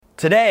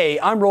Today,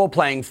 I'm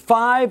role-playing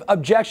 5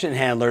 objection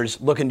handlers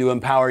looking to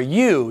empower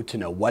you to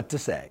know what to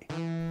say.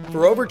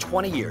 For over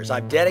 20 years,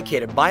 I've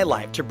dedicated my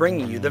life to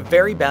bringing you the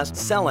very best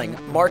selling,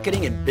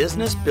 marketing, and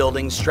business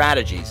building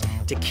strategies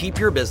to keep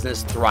your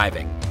business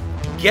thriving.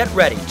 Get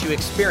ready to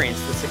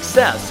experience the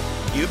success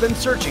you've been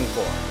searching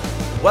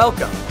for.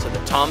 Welcome to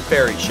the Tom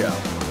Ferry Show.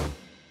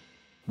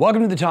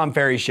 Welcome to the Tom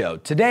Ferry Show.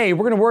 Today,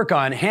 we're going to work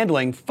on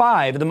handling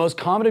 5 of the most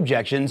common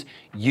objections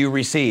you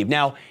receive.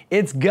 Now,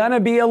 it's going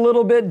to be a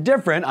little bit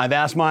different. I've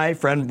asked my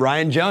friend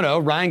Ryan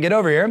Jono. Ryan, get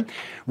over here.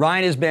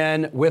 Ryan has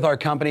been with our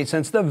company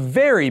since the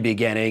very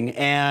beginning,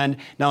 and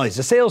not only is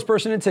a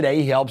salesperson, and today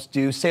he helps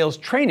do sales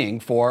training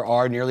for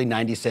our nearly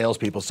 90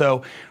 salespeople.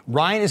 So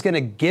Ryan is going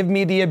to give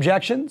me the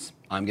objections.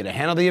 I'm going to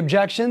handle the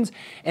objections,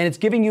 and it's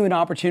giving you an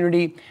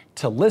opportunity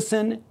to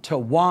listen, to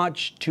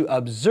watch, to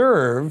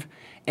observe.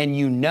 And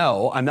you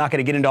know, I'm not going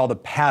to get into all the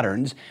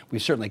patterns.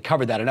 We've certainly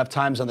covered that enough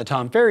times on the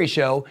Tom Ferry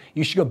Show.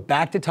 You should go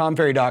back to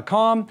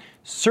tomferry.com,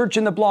 search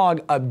in the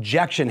blog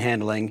objection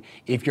handling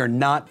if you're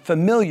not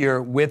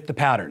familiar with the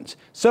patterns.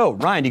 So,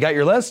 Ryan, you got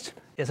your list?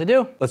 Yes, I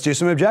do. Let's do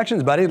some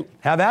objections, buddy.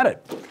 Have at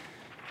it.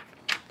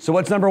 So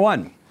what's number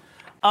 1?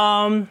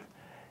 I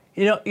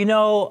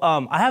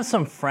have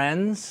some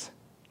friends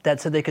that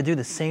said they could do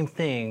the same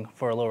thing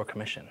for a lower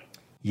commission.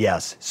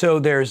 Yes. So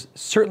there's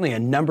certainly a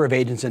number of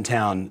agents in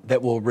town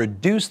that will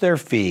reduce their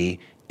fee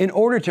in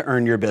order to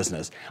earn your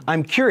business.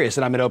 I'm curious,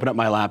 and I'm going to open up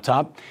my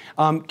laptop.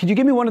 Could you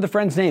give me one of the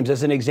friends' names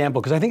as an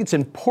example? Because I think it's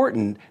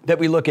important that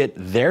we look at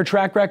their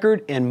track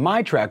record and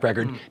my track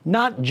record,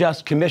 not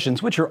just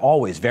commissions, which are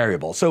always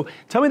variable. So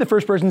tell me the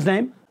first person's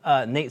name.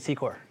 Nate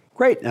Secor.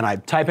 Great. And I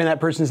type in that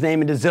person's name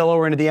into Zillow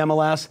or into the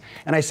MLS,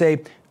 and I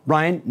say,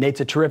 Ryan,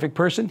 Nate's a terrific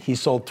person. He's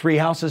sold 3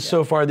 houses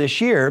so far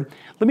this year.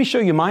 Let me show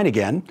you mine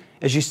again.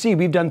 As you see,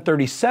 we've done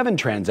 37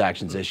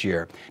 transactions this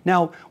year.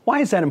 Now,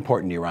 why is that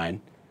important to you, Ryan?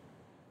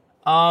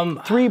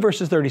 3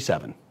 versus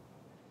 37.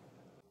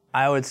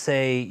 I would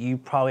say you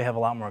probably have a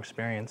lot more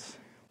experience.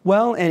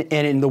 Well, and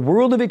in the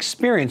world of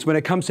experience, when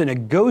it comes to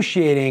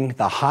negotiating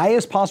the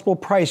highest possible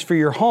price for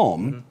your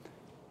home,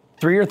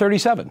 3 or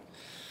 37.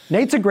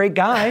 Nate's a great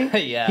guy.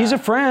 Yeah. He's a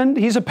friend.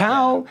 He's a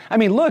pal. Yeah. I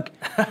mean, look,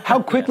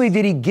 how quickly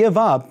did he give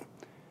up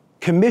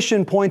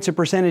commission points and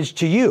percentage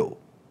to you?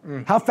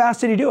 How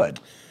fast did he do it?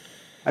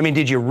 I mean,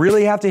 did you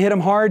really have to hit him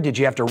hard? Did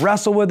you have to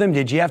wrestle with him?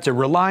 Did you have to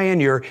rely on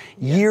your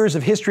years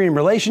of history and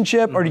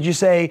relationship? Or did you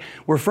say,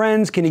 we're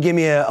friends, can you give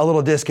me a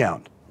little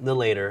discount? The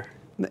later.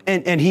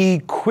 And he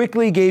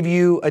quickly gave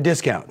you a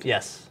discount?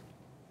 Yes.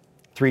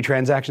 3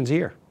 transactions a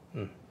year.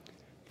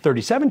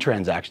 37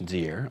 transactions a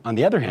year, on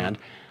the other hand,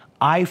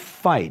 I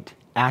fight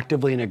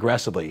actively and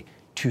aggressively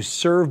to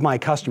serve my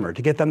customer,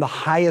 to get them the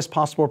highest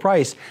possible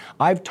price.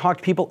 I've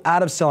talked people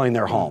out of selling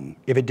their home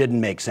if it didn't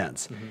make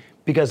sense,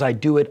 because I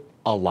do it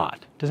a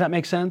lot. Does that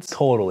make sense?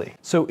 Totally.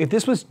 So if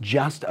this was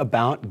just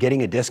about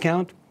getting a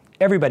discount,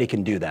 everybody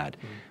can do that.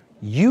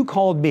 You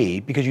called me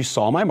because you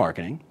saw my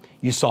marketing,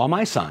 you saw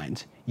my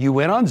signs, you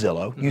went on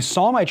Zillow, you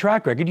saw my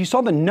track record, you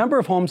saw the number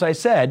of homes I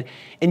said,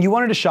 and you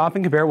wanted to shop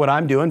and compare what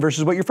I'm doing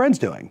versus what your friend's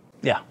doing.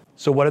 Yeah.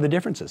 So what are the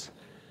differences?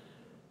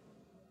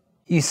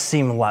 You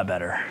seem a lot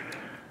better.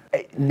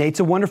 Nate's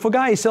a wonderful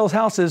guy. He sells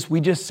houses.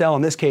 We just sell,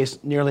 in this case,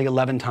 nearly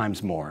 11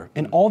 times more.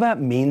 And all that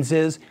means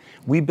is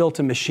we built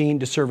a machine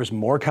to service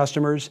more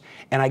customers,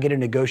 and I get to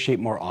negotiate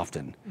more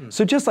often.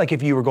 So just like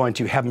if you were going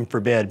to, heaven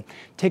forbid,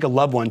 take a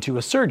loved one to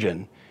a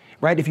surgeon,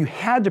 right? If you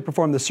had to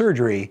perform the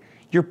surgery,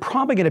 you're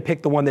probably going to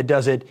pick the one that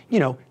does it,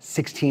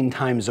 16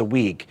 times a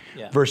week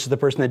versus the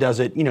person that does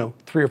it,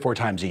 3 or 4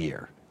 times a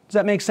year. Does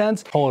that make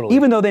sense? Totally.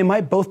 Even though they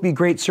might both be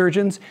great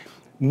surgeons,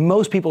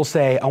 most people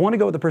say, I want to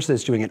go with the person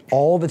that's doing it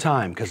all the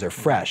time because they're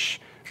fresh,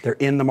 they're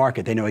in the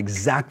market, they know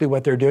exactly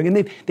what they're doing, and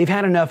they've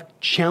had enough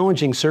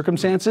challenging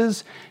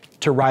circumstances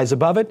to rise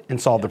above it and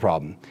solve the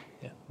problem.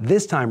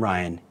 This time,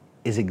 Ryan,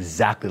 is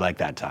exactly like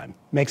that time.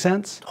 Make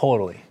sense?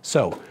 Totally.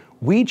 So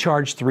we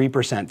charge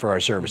 3% for our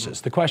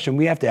services. The question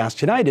we have to ask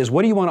tonight is,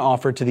 what do you want to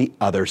offer to the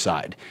other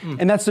side?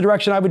 And that's the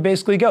direction I would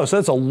basically go. So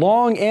that's a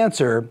long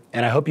answer,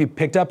 and I hope you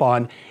picked up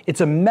on,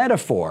 it's a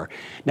metaphor.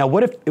 Now,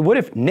 what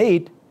if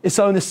Nate is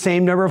selling the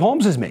same number of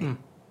homes as me,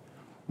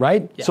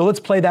 right? Yeah. So let's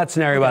play that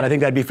scenario out. I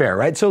think that'd be fair,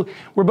 right? So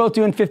we're both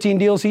doing 15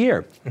 deals a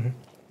year.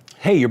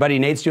 Hey, your buddy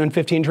Nate's doing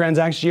 15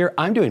 transactions a year.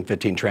 I'm doing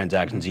 15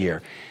 transactions a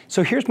year.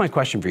 So here's my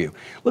question for you.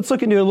 Let's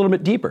look into it a little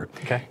bit deeper.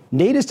 Okay.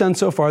 Nate has done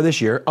so far this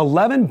year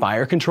 11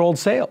 buyer-controlled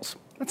sales.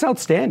 That's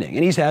outstanding.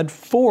 And he's had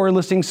 4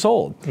 listings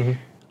sold.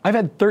 I've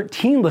had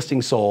 13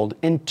 listings sold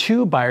and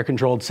 2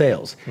 buyer-controlled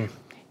sales.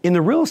 In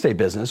the real estate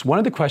business, one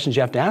of the questions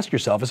you have to ask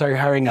yourself is, are you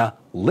hiring a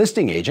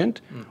listing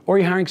agent or are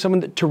you hiring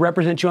someone to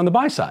represent you on the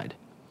buy side?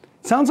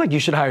 It sounds like you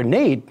should hire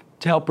Nate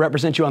to help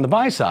represent you on the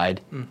buy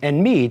side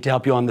and me to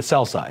help you on the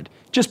sell side,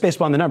 just based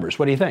upon the numbers.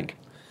 What do you think?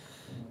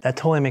 That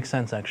totally makes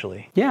sense,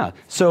 actually. Yeah,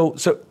 so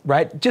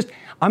right,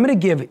 I'm gonna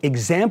give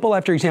example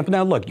after example.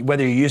 Now look,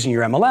 whether you're using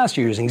your MLS,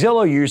 you're using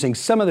Zillow, you're using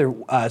some other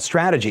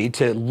strategy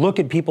to look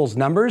at people's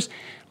numbers,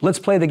 let's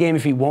play the game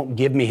if he won't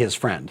give me his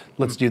friend.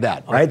 Let's do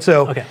that, right?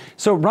 So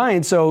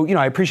Ryan,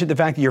 I appreciate the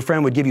fact that your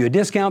friend would give you a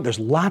discount. There's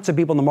lots of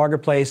people in the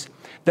marketplace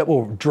that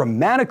will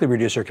dramatically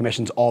reduce their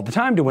commissions all the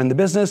time to win the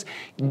business.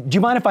 Do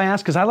you mind if I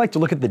ask, because I like to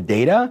look at the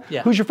data,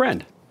 who's your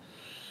friend?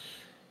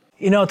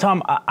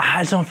 Tom,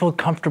 I just don't feel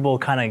comfortable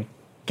kind of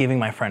giving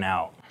my friend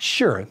out.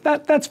 Sure,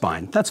 that's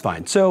fine. That's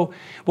fine. So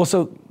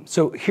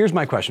here's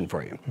my question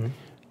for you.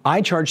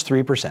 I charge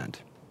 3%,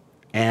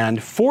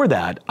 and for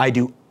that I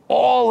do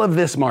all of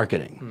this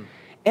marketing.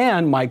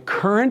 And my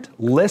current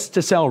list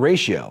to sell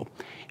ratio,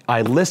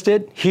 I list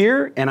it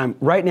here, and I'm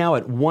right now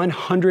at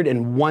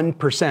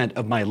 101%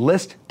 of my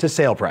list to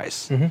sale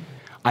price.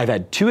 I've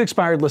had 2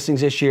 expired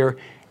listings this year.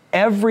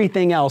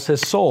 Everything else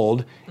has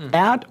sold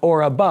at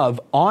or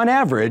above, on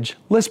average,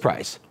 list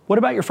price. What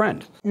about your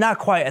friend? Not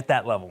quite at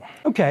that level.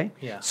 Okay.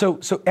 Yeah. So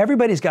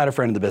everybody's got a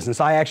friend in the business.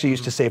 I actually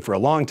used to say for a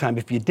long time,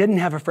 if you didn't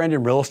have a friend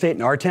in real estate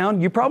in our town,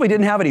 you probably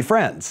didn't have any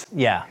friends.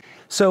 Yeah.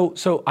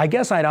 So I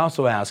guess I'd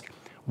also ask,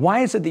 why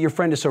is it that your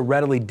friend is so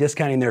readily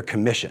discounting their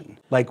commission?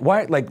 Like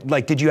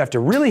did you have to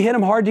really hit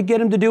him hard to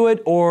get him to do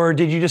it? Or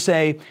did you just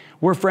say,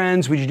 we're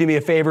friends, would you do me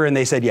a favor? And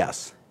they said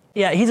yes.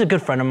 Yeah, he's a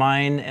good friend of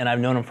mine, and I've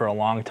known him for a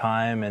long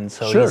time. And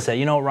so he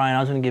said, Ryan, I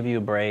was going to give you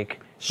a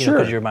break.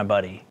 Because you're my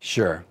buddy.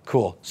 Sure,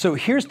 cool. So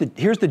here's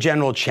the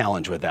general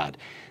challenge with that.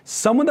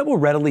 Someone that will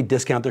readily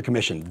discount their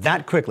commission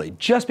that quickly,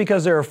 just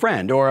because they're a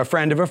friend, or a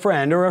friend of a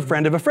friend, or a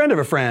friend of a friend of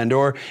a friend,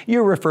 or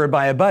you're referred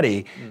by a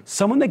buddy,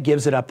 someone that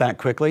gives it up that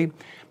quickly,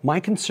 my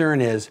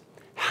concern is,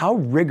 how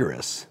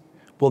rigorous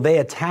will they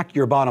attack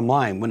your bottom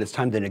line when it's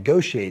time to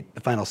negotiate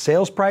the final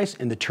sales price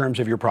and the terms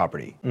of your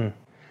property?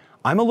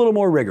 I'm a little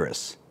more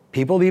rigorous.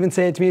 People even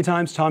say it to me at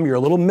times, Tom, you're a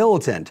little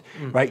militant,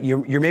 right?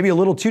 You're maybe a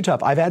little too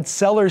tough. I've had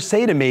sellers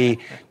say to me,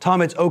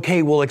 Tom, it's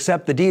okay, we'll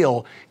accept the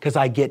deal, because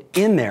I get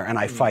in there and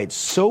I fight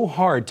so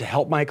hard to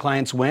help my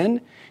clients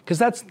win, because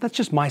that's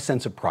just my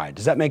sense of pride.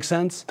 Does that make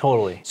sense?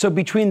 Totally. So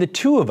between the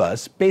two of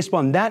us, based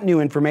upon that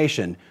new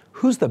information,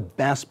 who's the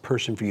best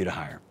person for you to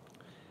hire?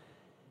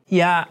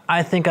 Yeah,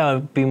 I think I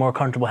would be more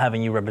comfortable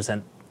having you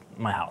represent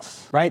my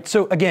house. Right?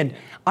 So again,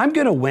 I'm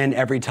gonna win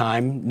every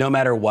time, no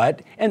matter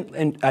what.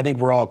 And I think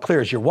we're all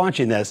clear as you're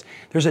watching this,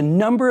 there's a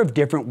number of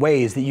different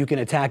ways that you can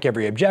attack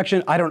every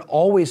objection. I don't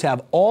always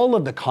have all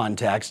of the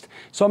context,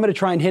 so I'm gonna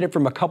try and hit it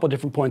from a couple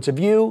different points of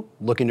view,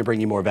 looking to bring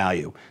you more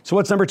value. So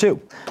what's number 2?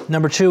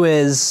 Number 2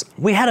 is,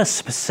 we had a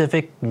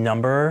specific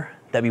number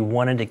that we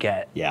wanted to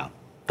get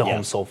the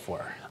home sold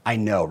for. I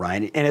know,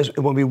 Ryan. And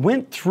when we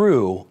went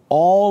through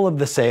all of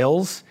the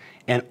sales,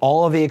 and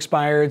all of the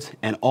expireds,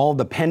 and all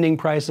the pending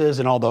prices,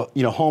 and all the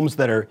homes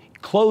that are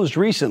closed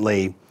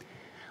recently,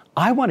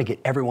 I want to get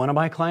every one of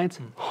my clients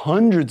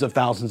hundreds of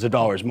thousands of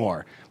dollars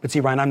more. But see,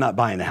 Ryan, I'm not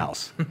buying the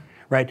house,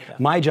 right?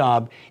 My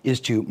job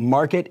is to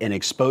market and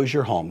expose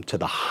your home to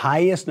the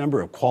highest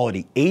number of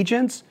quality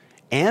agents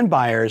and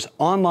buyers,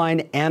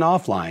 online and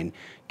offline,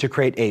 to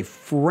create a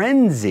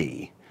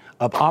frenzy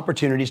of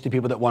opportunities to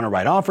people that want to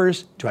write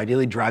offers to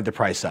ideally drive the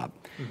price up.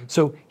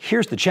 So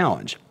here's the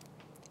challenge.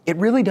 It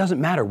really doesn't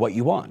matter what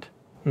you want,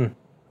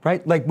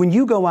 right? Like when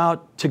you go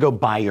out to go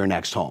buy your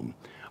next home,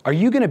 are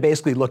you gonna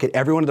basically look at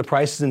every one of the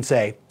prices and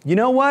say, you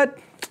know what,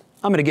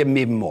 I'm gonna give them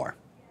even more?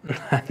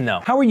 No.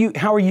 How are you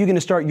gonna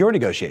start your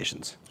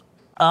negotiations?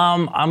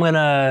 I'm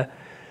gonna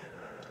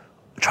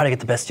try to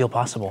get the best deal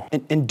possible.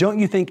 And don't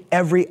you think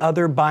every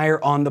other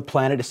buyer on the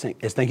planet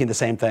is thinking the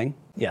same thing?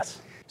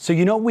 Yes. So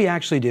you know what we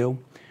actually do?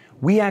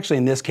 We actually,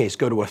 in this case,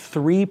 go to a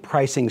 3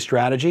 pricing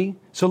strategy.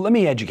 So let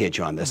me educate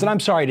you on this. And I'm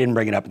sorry I didn't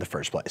bring it up in the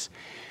first place.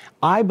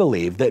 I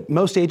believe that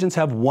most agents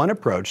have one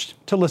approach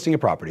to listing a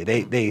property.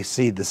 They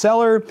see the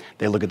seller,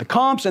 they look at the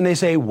comps, and they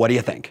say, what do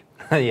you think?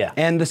 Yeah.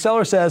 And the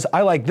seller says,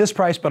 I like this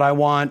price, but I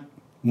want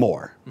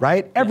more,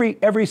 right?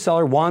 Every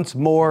seller wants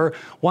more,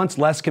 wants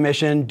less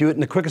commission, do it in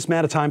the quickest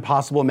amount of time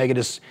possible, make it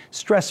as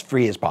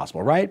stress-free as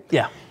possible, right?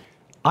 Yeah.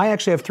 I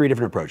actually have 3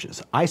 different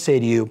approaches. I say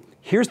to you,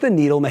 here's the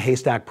needle in the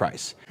haystack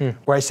price,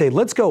 where I say,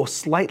 let's go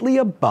slightly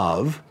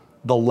above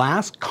the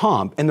last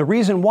comp. And the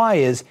reason why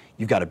is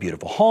you've got a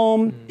beautiful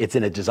home, it's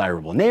in a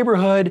desirable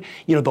neighborhood,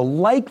 the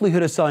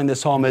likelihood of selling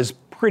this home is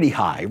pretty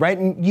high, right?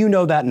 And you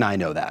know that and I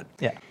know that.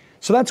 Yeah.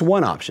 So that's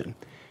one option.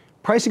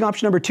 Pricing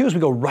option number 2 is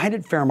we go right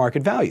at fair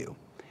market value.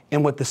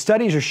 And what the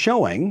studies are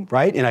showing,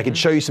 right, and I can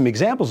show you some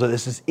examples of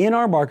this, is in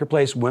our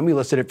marketplace, when we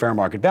list it at fair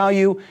market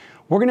value,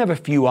 we're gonna have a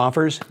few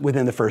offers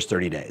within the first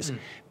 30 days.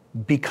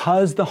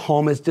 Because the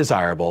home is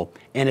desirable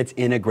and it's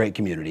in a great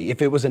community.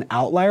 If it was an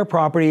outlier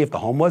property, if the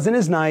home wasn't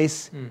as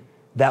nice,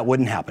 that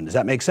wouldn't happen. Does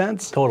that make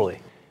sense? Totally.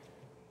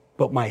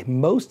 But my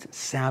most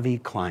savvy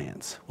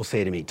clients will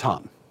say to me,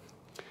 Tom,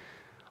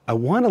 I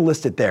want to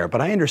list it there,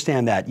 but I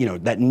understand that,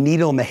 that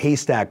needle in the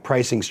haystack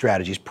pricing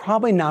strategy is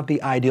probably not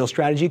the ideal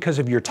strategy because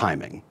of your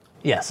timing.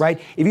 Yes.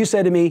 Right? If you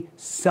said to me,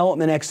 sell it in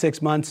the next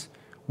 6 months,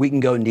 we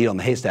can go needle in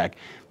the haystack.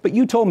 But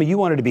you told me you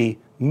wanted to be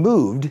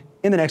moved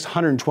in the next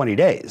 120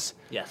 days.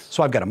 Yes.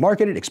 So I've got to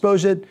market it,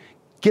 expose it,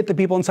 get the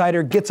people inside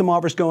here, get some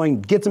offers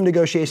going, get some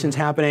negotiations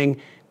happening,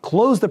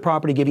 close the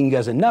property, giving you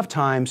guys enough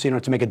time so you don't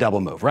have to make a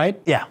double move,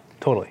 right? Yeah,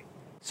 totally.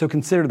 So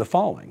consider the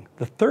following.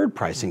 The third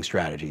pricing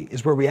strategy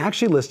is where we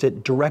actually list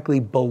it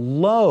directly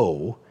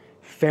below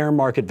fair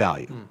market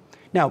value.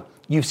 Now,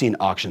 you've seen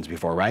auctions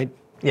before, right?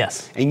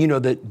 Yes. And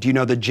do you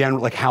know the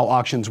general, like how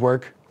auctions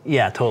work?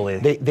 Yeah, totally.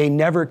 They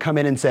never come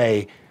in and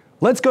say,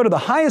 let's go to the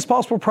highest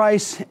possible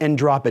price and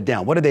drop it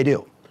down. What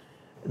do?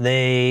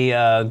 They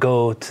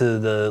go to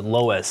the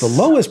lowest. The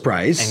lowest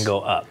price. And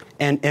go up.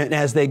 And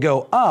as they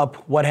go up,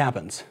 what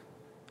happens?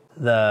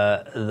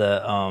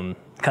 The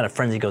kind of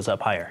frenzy goes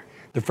up higher.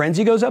 The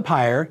frenzy goes up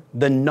higher,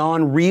 the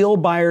non-real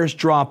buyers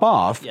drop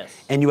off,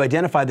 yes. And you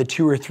identify the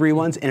 2 or 3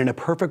 ones, and in a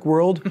perfect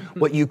world,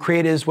 what you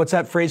create is, what's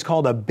that phrase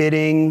called? A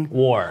bidding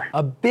war.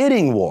 A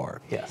bidding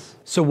war. Yes.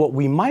 So what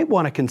we might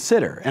want to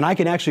consider, and I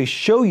can actually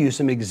show you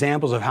some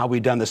examples of how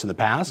we've done this in the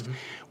past,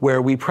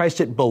 where we priced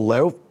it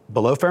below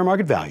fair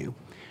market value.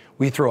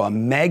 We throw a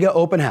mega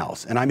open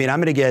house, and I mean,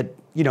 I'm going to get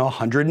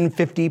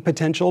 150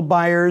 potential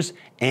buyers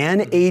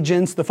and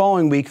agents the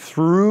following week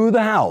through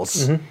the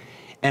house.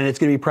 And it's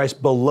going to be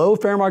priced below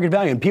fair market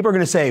value. And people are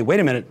going to say, wait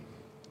a minute,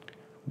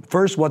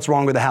 first, what's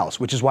wrong with the house?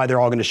 Which is why they're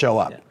all going to show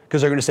up.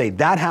 Because they're going to say,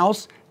 that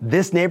house,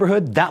 this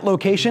neighborhood, that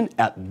location,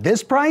 at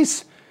this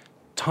price,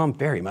 Tom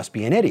Ferry must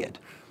be an idiot.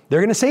 They're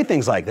going to say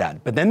things like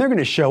that. But then they're going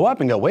to show up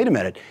and go, wait a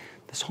minute,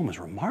 this home is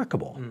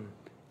remarkable.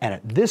 And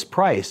at this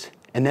price,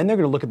 and then they're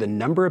going to look at the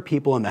number of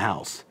people in the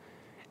house.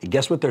 And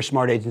guess what their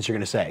smart agents are going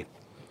to say?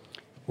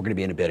 We're going to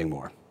be in a bidding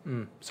war.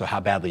 So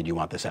how badly do you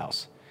want this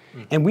house?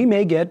 And we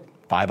may get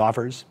 5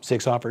 offers,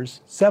 6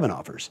 offers, 7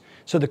 offers.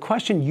 So the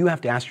question you have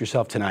to ask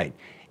yourself tonight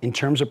in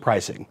terms of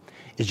pricing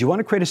is, you want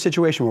to create a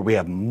situation where we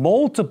have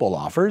multiple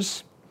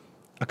offers,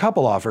 a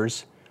couple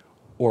offers,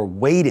 or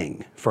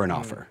waiting for an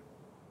offer?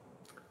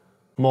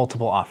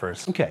 Multiple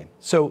offers. Okay,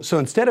 so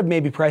instead of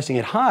maybe pricing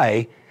it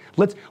high,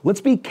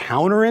 let's be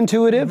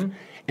counterintuitive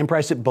and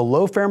price it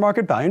below fair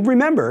market value. And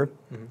remember,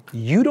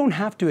 you don't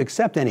have to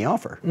accept any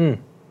offer.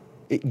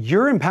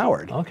 You're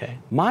empowered. Okay.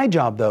 My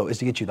job, though, is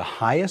to get you the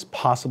highest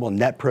possible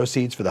net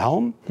proceeds for the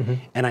home.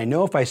 And I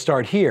know if I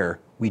start here,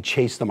 we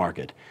chase the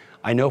market.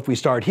 I know if we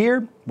start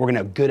here, we're going to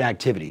have good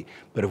activity.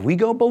 But if we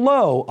go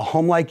below a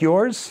home like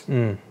yours,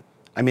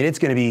 I mean, it's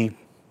going to be,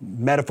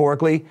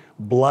 metaphorically,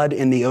 blood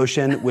in the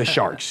ocean with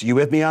sharks. You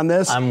with me on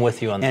this? I'm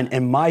with you on that.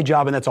 And my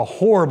job, and that's a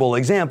horrible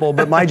example,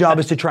 but my job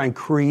is to try and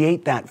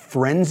create that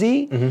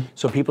frenzy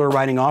so people are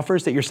writing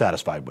offers that you're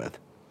satisfied with.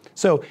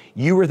 So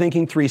you were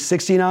thinking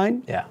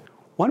 369? Yeah.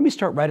 Why don't we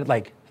start right at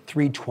like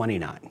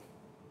 329?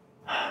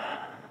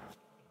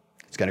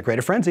 It's going to create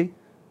a frenzy.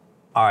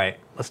 All right,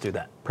 let's do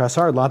that. Press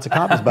hard, lots of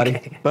copies, buddy.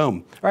 Okay.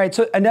 Boom. All right,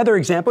 so another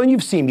example, and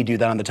you've seen me do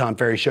that on the Tom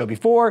Ferry Show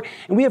before,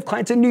 and we have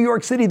clients in New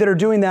York City that are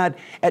doing that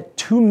at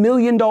 $2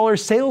 million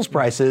sales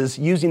prices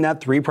using that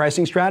 3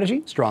 pricing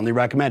strategy. Strongly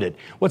recommended.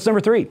 What's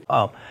number 3?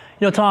 Oh,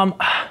 Tom,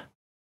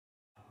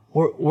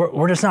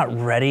 we're just not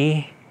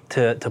ready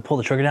to pull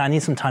the trigger down. I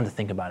need some time to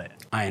think about it.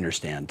 I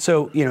understand.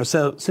 So,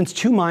 so since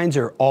 2 minds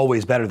are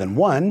always better than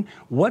 1,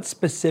 what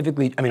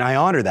specifically, I mean, I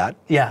honor that.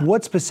 Yeah.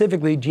 What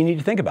specifically do you need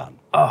to think about?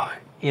 Oh,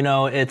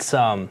 it's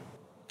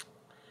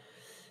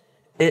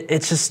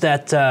just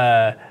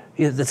that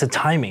it's a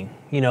timing.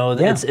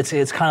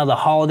 It's kind of the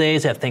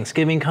holidays. We have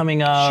Thanksgiving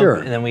coming up. Sure.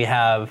 And then we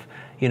have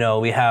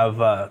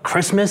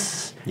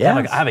Christmas.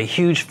 Yes. I have a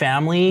huge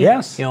family.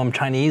 Yes. I'm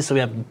Chinese, so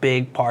we have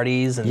big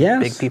parties and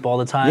yes. big people all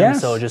the time.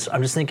 Yes. So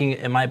I'm just thinking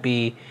it might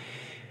be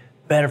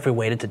better if we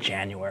waited to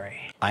January.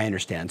 I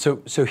understand.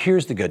 So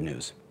here's the good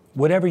news.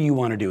 Whatever you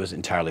want to do is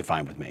entirely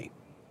fine with me.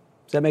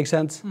 Does that make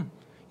sense?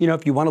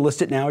 If you want to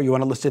list it now or you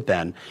want to list it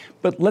then.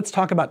 But let's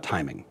talk about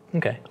timing.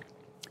 Okay.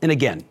 And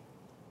again,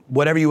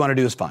 whatever you want to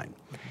do is fine.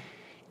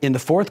 In the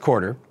 4th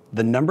quarter,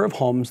 the number of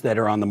homes that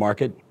are on the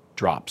market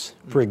drops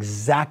for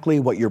exactly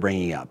what you're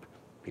bringing up.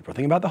 People are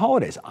thinking about the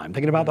holidays. I'm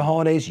thinking about the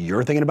holidays.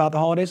 You're thinking about the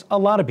holidays. A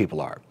lot of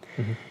people are.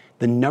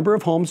 The number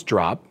of homes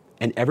drop,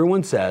 and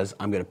everyone says,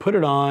 I'm going to put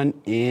it on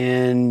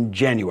in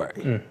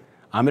January.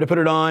 I'm going to put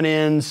it on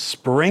in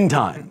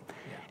springtime.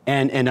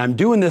 And I'm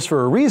doing this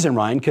for a reason,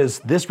 Ryan, because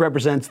this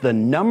represents the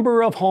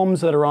number of homes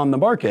that are on the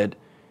market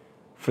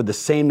for the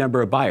same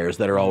number of buyers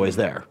that are always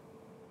there.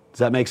 Does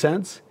that make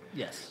sense?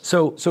 Yes.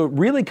 So it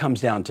really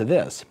comes down to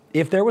this.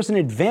 If there was an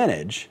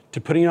advantage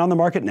to putting it on the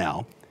market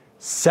now,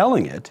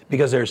 selling it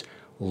because there's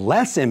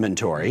less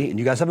inventory and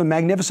you guys have a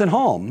magnificent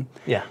home,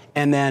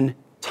 and then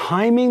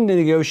timing the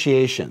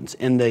negotiations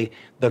and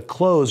the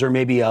close, or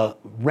maybe a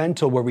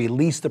rental where we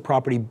lease the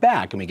property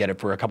back and we get it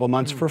for a couple of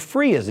months for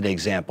free as an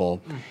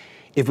example.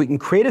 If we can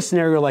create a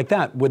scenario like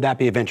that, would that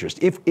be of interest?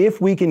 If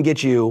we can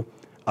get you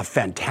a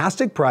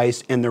fantastic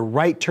price and the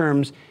right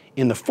terms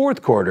in the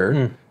 4th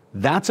quarter,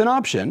 that's an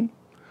option.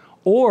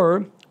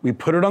 Or we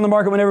put it on the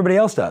market when everybody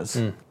else does.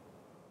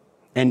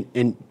 And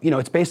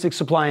it's basic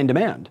supply and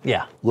demand.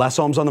 Yeah. Less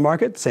homes on the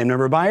market, same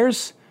number of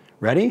buyers.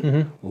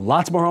 Ready?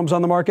 Lots more homes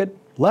on the market,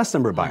 less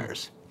number of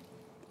buyers.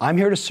 I'm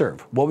here to serve.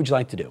 What would you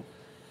like to do?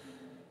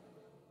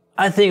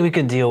 I think we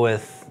could deal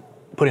with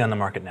putting on the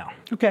market now.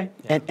 Okay.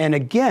 Yeah. And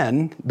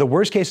again, the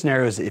worst case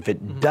scenario is if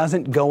it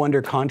doesn't go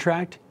under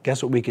contract,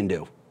 guess what we can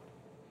do?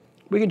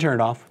 We can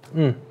turn it off.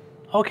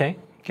 Okay.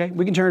 Okay,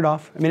 we can turn it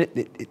off. I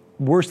mean,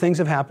 worse things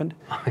have happened.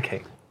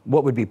 Okay.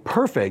 What would be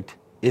perfect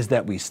is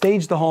that we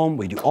stage the home,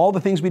 we do all the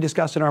things we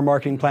discussed in our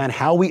marketing plan,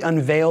 how we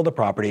unveil the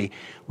property,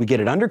 we get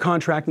it under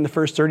contract in the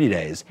first 30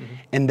 days,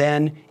 and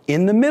then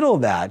in the middle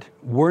of that,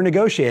 we're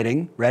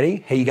negotiating,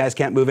 ready? Hey, you guys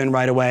can't move in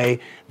right away.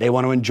 They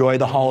want to enjoy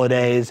the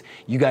holidays.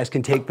 You guys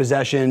can take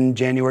possession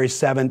January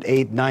 7th,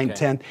 8th, 9th,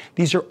 10th.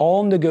 These are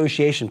all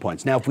negotiation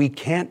points. Now, if we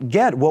can't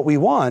get what we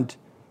want,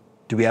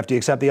 do we have to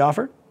accept the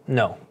offer?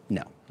 No.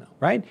 No.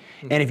 Right?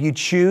 And if you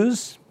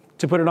choose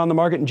to put it on the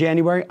market in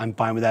January, I'm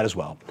fine with that as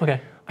well.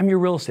 Okay. I'm your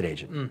real estate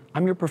agent.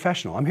 I'm your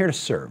professional. I'm here to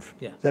serve.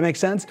 Yeah. Does that make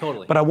sense?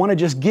 Totally. But I want to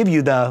just give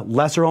you the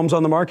lesser homes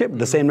on the market,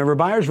 the same number of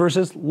buyers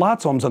versus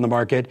lots of homes on the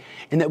market,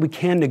 and that we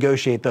can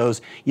negotiate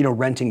those,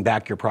 renting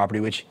back your property,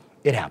 which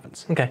it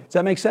happens. Okay. Does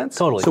that make sense?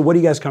 Totally. So what are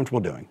you guys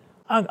comfortable doing?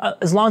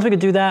 As long as we could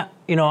do that,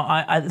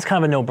 it's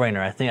kind of a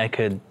no-brainer. I think I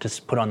could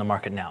just put it on the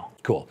market now.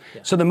 Cool.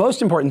 Yeah. So the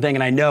most important thing,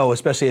 and I know,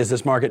 especially as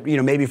this market,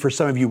 maybe for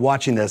some of you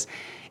watching this,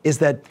 is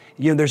that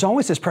there's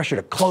always this pressure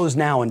to close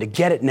now and to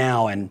get it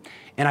now, and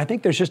I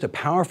think there's just a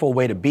powerful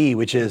way to be,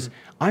 which is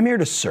I'm here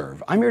to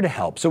serve, I'm here to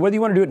help. So whether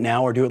you want to do it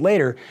now or do it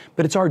later,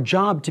 but it's our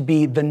job to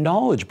be the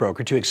knowledge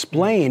broker to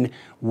explain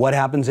what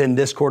happens in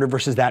this quarter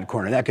versus that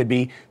quarter. That could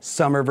be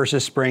summer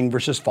versus spring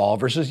versus fall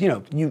versus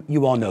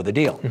you all know the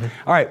deal.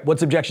 All right,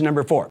 what's objection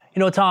number 4?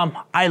 Tom,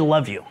 I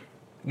love you.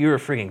 You're a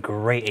freaking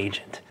great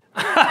agent.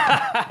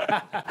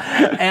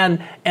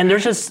 and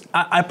there's just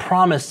I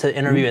promise to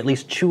interview at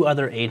least 2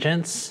 other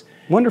agents.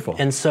 Wonderful.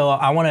 And so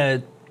I want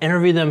to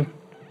interview them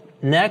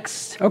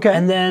next. Okay.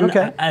 And then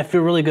I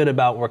feel really good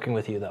about working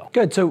with you, though.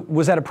 Good. So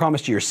was that a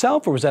promise to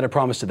yourself or was that a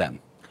promise to them?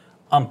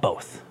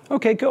 Both.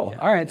 Okay, cool. Yeah.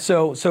 All right.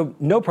 So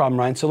no problem,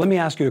 Ryan. So let me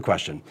ask you a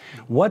question.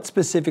 What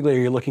specifically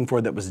are you looking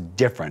for that was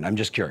different? I'm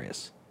just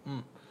curious.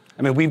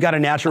 I mean, we've got a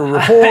natural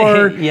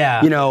rapport.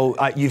 Yeah.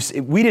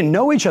 We didn't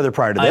know each other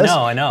prior to this.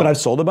 I know. But I've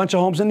sold a bunch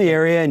of homes in the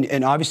area,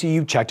 and obviously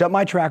you've checked out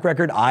my track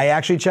record. I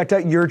actually checked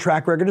out your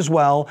track record as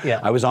well. Yeah.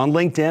 I was on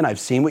LinkedIn.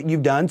 I've seen what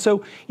you've done.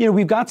 So,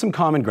 we've got some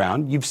common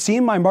ground. You've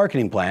seen my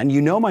marketing plan.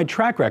 You know my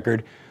track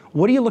record.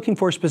 What are you looking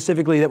for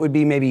specifically that would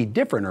be maybe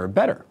different or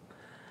better?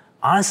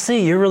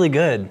 Honestly, you're really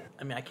good.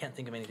 I mean, I can't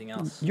think of anything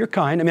else. You're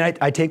kind. I mean,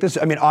 I take this,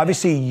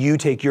 obviously you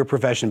take your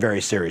profession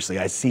very seriously.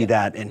 I see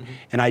that,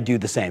 and I do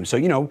the same. So,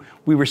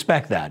 we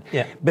respect that.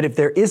 Yeah. But if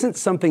there isn't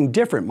something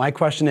different, my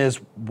question is,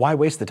 why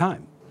waste the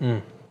time?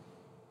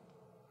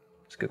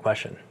 That's a good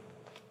question.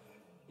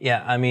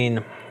 Yeah, I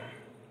mean...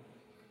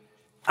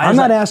 I'm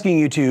not asking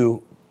you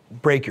to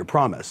break your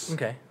promise.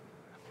 Okay.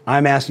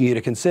 I'm asking you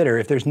to consider,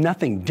 if there's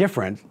nothing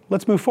different,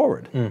 let's move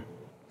forward.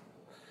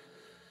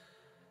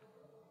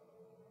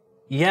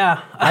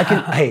 Yeah.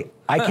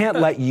 I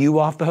can't let you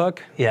off the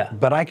hook. Yeah.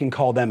 But I can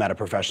call them out of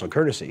professional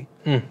courtesy.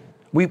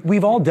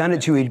 We've all done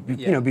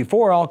it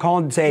before. I'll call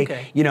and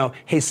say,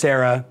 hey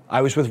Sarah,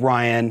 I was with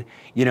Ryan.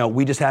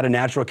 We just had a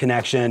natural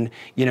connection.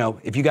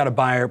 If you got a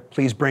buyer,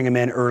 please bring him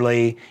in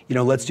early.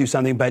 Let's do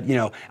something. But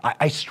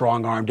I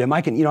strong-armed him. I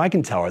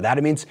can tell her that.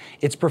 I mean,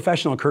 it's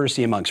professional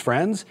courtesy amongst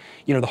friends.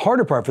 The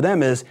harder part for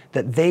them is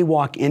that they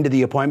walk into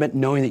the appointment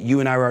knowing that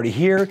you and I are already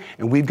here,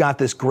 and we've got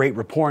this great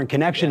rapport and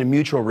connection and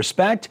mutual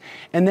respect,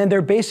 and then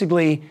they're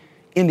basically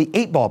in the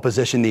 8-ball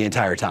position the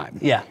entire time.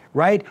 Yeah.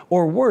 Right?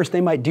 Or worse, they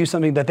might do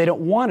something that they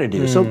don't want to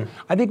do. So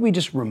I think we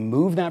just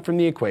remove that from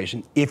the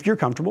equation. If you're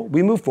comfortable,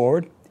 we move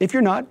forward. If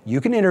you're not,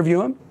 you can interview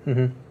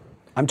them.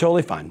 I'm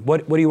totally fine.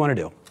 What do you want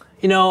to do?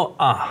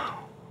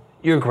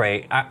 You're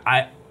great.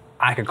 I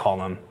could call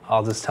them.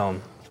 I'll just tell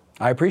them.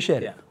 I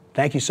appreciate it. Yeah.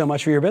 Thank you so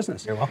much for your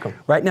business. You're welcome.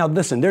 Right now,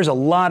 listen, there's a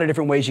lot of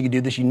different ways you can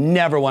do this. You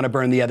never want to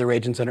burn the other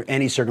agents under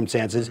any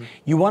circumstances.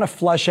 You want to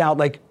flush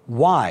out,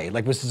 why?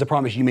 Was this a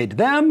promise you made to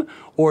them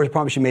or a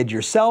promise you made to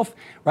yourself,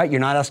 right? You're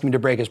not asking him to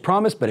break his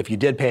promise, but if you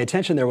did pay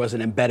attention, there was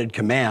an embedded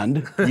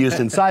command used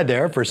inside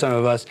there for some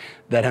of us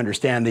that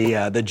understand the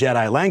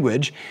Jedi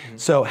language.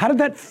 So how did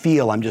that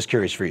feel? I'm just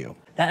curious for you.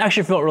 That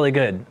actually felt really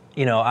good.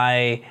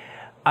 I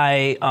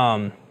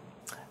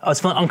was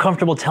feeling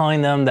uncomfortable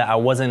telling them that I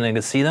wasn't going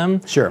to see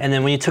them. Sure. And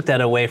then when you took that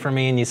away from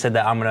me and you said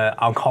that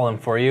I'll call them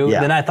for you,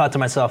 then I thought to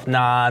myself,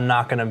 nah, I'm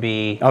not going to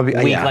be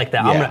weak like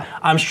that. Yeah.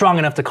 I'm strong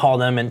enough to call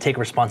them and take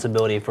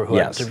responsibility for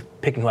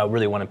picking who I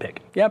really want to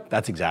pick. Yep,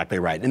 that's exactly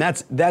right. And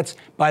that's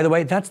by the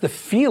way, that's the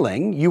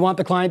feeling you want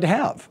the client to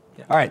have.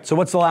 Yeah. All right, so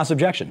what's the last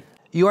objection?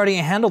 You already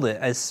handled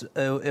it.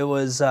 It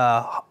was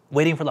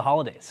waiting for the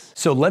holidays.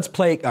 So let's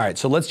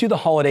do the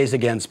holidays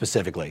again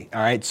specifically.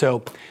 All right,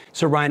 so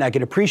Ryan, I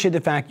can appreciate the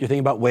fact you're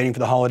thinking about waiting for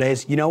the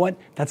holidays. You know what?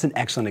 That's an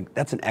excellent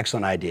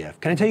idea.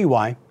 Can I tell you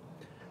why?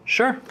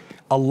 Sure.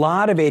 A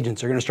lot of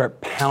agents are going to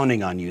start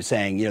pounding on you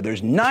saying,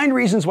 there's 9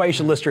 reasons why you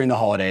should list during the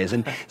holidays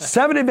and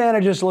 7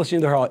 advantages to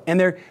listing during the holidays.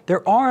 And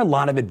there are a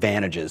lot of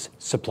advantages.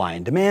 Supply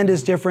and demand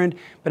is different,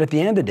 but at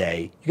the end of the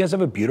day, you guys have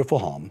a beautiful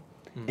home.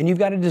 And you've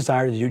got a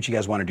desire to do what you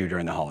guys want to do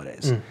during the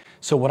holidays.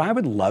 So what I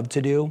would love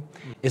to do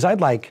is I'd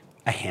like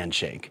a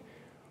handshake,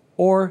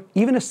 or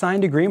even a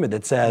signed agreement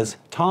that says,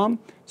 Tom,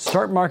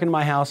 start marketing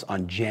my house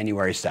on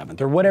January 7th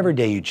or whatever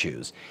day you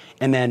choose.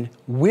 And then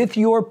with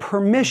your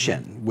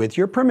permission,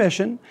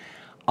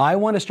 I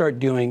want to start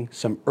doing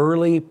some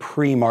early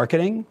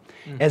pre-marketing,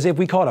 as if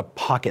we call it a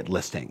pocket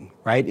listing,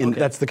 right? And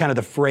that's the kind of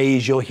the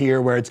phrase you'll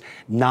hear where it's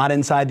not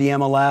inside the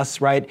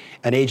MLS, right?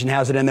 An agent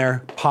has it in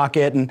their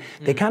pocket, and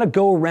they kind of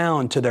go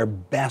around to their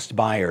best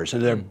buyers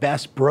and their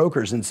best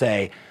brokers and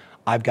say,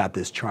 I've got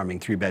this charming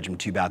 3-bedroom,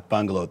 2-bath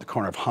bungalow at the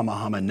corner of Humma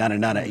Humma, Nunna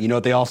Nunna. You know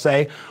what they all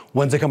say?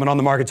 When's it coming on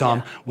the market, Tom?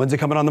 Yeah. When's it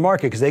coming on the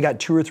market? Because they got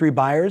 2 or 3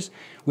 buyers.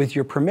 With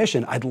your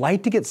permission, I'd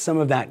like to get some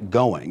of that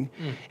going.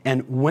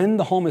 And when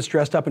the home is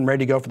dressed up and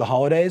ready to go for the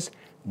holidays,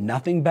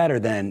 nothing better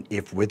than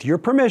if with your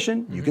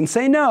permission, you can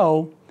say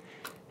no,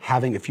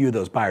 having a few of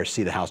those buyers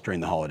see the house during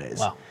the holidays.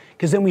 Wow.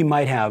 Because then we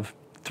might have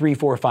 3,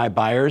 4, 5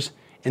 buyers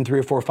and 3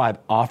 or 4 or 5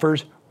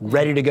 offers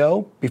ready to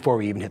go before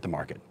we even hit the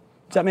market.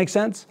 Does that make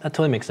sense? That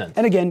totally makes sense.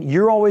 And again,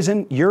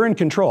 you're in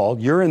control,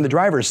 you're in the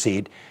driver's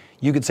seat.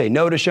 You could say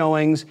no to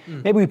showings.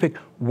 Maybe we pick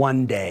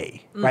one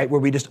day, right,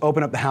 where we just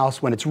open up the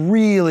house when it's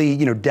really,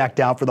 decked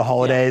out for the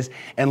holidays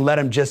and let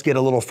them just get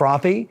a little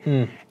frothy,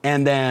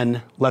 and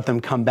then let them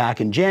come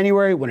back in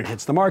January when it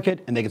hits the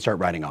market and they can start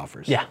writing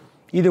offers. Yeah.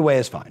 Either way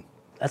is fine.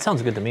 That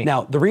sounds good to me.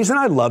 Now, the reason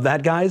I love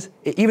that, guys,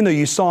 even though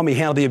you saw me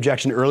handle the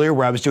objection earlier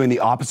where I was doing the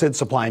opposite,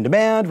 supply and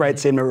demand, right,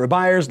 same number of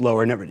buyers,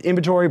 lower number of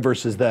inventory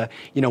versus the,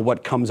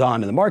 what comes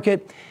on in the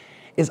market,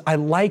 is I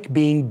like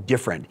being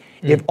different.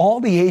 If all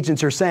the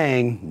agents are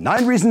saying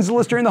 9 reasons to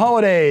list during the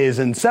holidays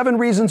and 7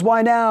 reasons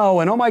why now,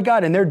 and oh my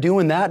God, and they're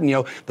doing that, and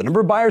the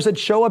number of buyers that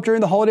show up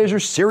during the holidays are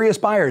serious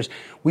buyers.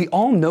 We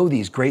all know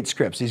these great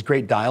scripts, these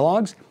great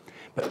dialogues,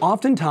 but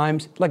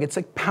oftentimes, it's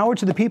like power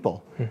to the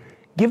people.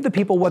 Give the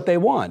people what they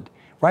want.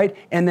 Right?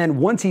 And then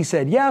once he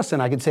said yes, and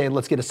I could say,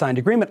 let's get a signed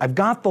agreement, I've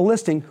got the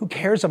listing, who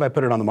cares if I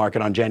put it on the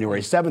market on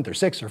January 7th or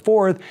 6th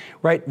or 4th,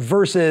 right?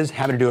 Versus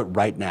having to do it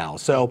right now.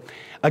 So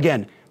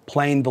again,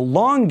 playing the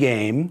long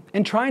game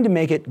and trying to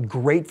make it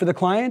great for the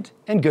client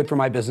and good for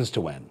my business to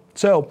win.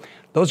 So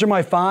those are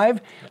my 5.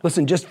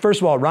 Listen, just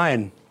first of all,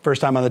 Ryan, first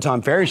time on the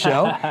Tom Ferry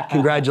Show,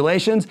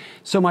 congratulations.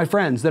 So my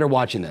friends that are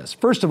watching this,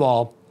 first of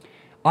all,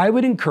 I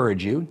would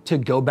encourage you to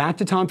go back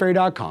to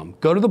tomferry.com,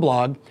 go to the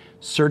blog,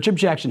 search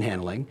objection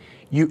handling.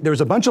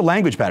 There's a bunch of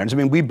language patterns. I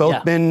mean, we've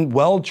both been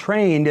well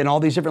trained in all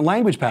these different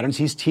language patterns.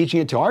 He's teaching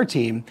it to our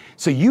team.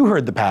 So you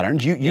heard the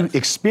patterns, you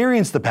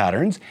experienced the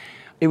patterns.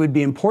 It would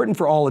be important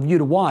for all of you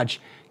to watch.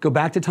 Go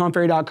back to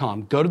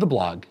tomferry.com, go to the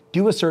blog,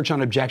 do a search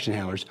on objection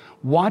handlers,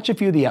 watch a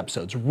few of the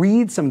episodes,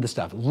 read some of the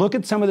stuff, look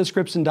at some of the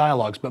scripts and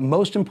dialogues, but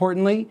most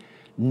importantly,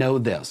 know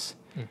this.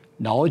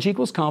 Knowledge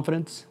equals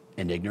confidence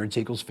and ignorance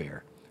equals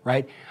fear,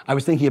 right? I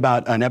was thinking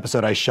about an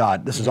episode I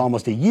shot, this is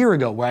almost a year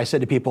ago, where I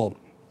said to people,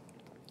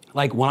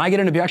 when I get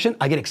an objection,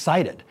 I get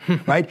excited,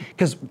 right?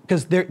 Because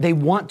they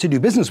want to do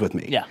business with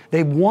me. Yeah.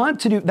 They want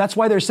to do, that's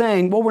why they're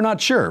saying, well, we're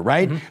not sure,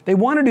 right? They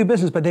want to do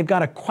business, but they've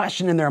got a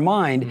question in their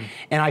mind,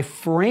 and I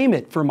frame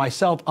it for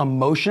myself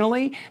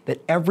emotionally that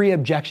every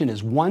objection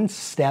is one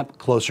step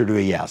closer to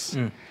a yes.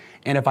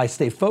 And if I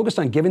stay focused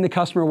on giving the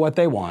customer what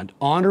they want,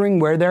 honoring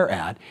where they're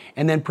at,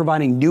 and then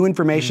providing new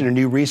information and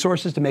new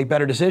resources to make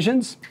better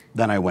decisions,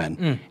 then I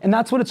win. And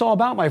that's what it's all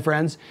about, my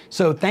friends.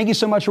 So thank you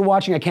so much for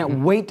watching. I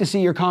can't wait to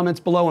see your comments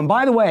below. And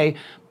by the way,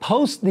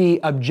 post the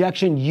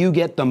objection you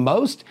get the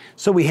most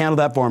so we handle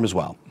that for them as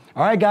well.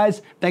 All right,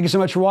 guys, thank you so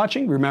much for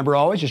watching. Remember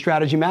always, your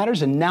strategy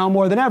matters. And now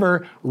more than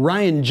ever,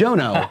 Ryan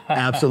Jono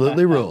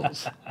absolutely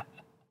rules.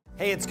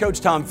 Hey, it's Coach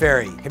Tom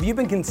Ferry. Have you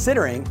been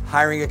considering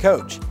hiring a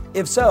coach?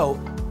 If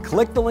so,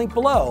 click the link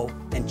below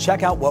and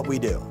check out what we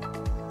do.